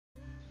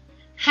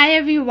Hi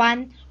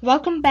everyone,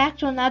 welcome back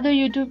to another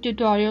YouTube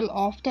tutorial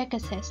of Tech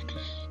Assist.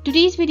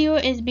 Today's video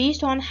is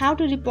based on how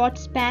to report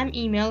spam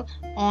email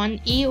on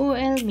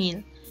AOL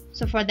mail.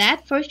 So for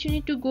that, first you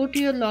need to go to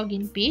your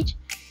login page.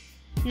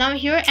 Now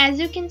here, as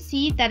you can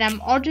see that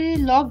I'm already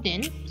logged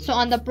in. So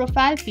on the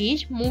profile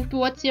page, move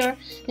towards your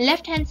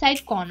left hand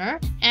side corner,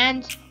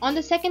 and on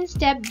the second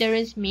step there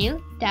is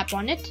mail. Tap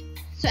on it.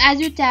 So as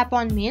you tap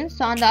on mail,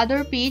 so on the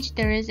other page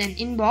there is an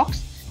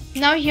inbox.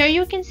 Now here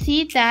you can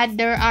see that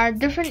there are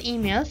different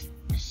emails.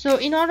 So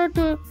in order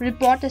to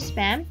report a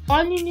spam,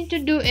 all you need to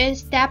do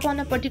is tap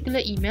on a particular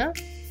email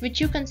which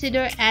you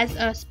consider as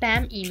a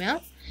spam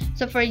email.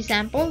 So for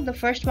example, the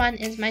first one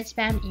is my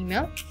spam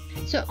email.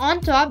 So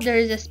on top there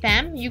is a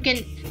spam. You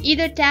can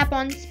either tap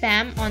on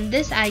spam on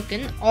this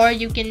icon, or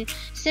you can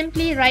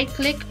simply right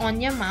click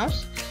on your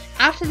mouse.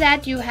 After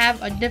that you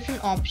have a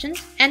different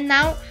options, and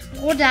now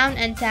go down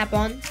and tap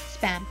on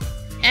spam.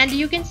 And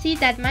you can see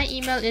that my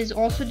email is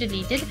also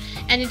deleted,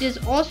 and it is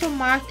also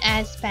marked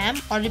as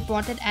spam or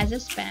reported as a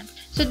spam.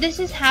 So this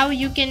is how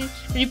you can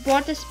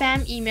report a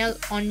spam email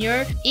on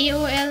your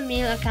AOL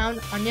mail account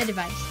on your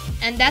device.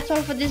 And that's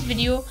all for this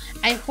video.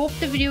 I hope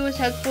the video was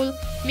helpful.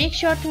 Make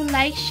sure to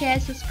like, share,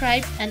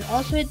 subscribe, and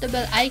also hit the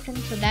bell icon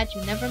so that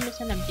you never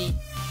miss an update.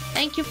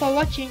 Thank you for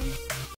watching.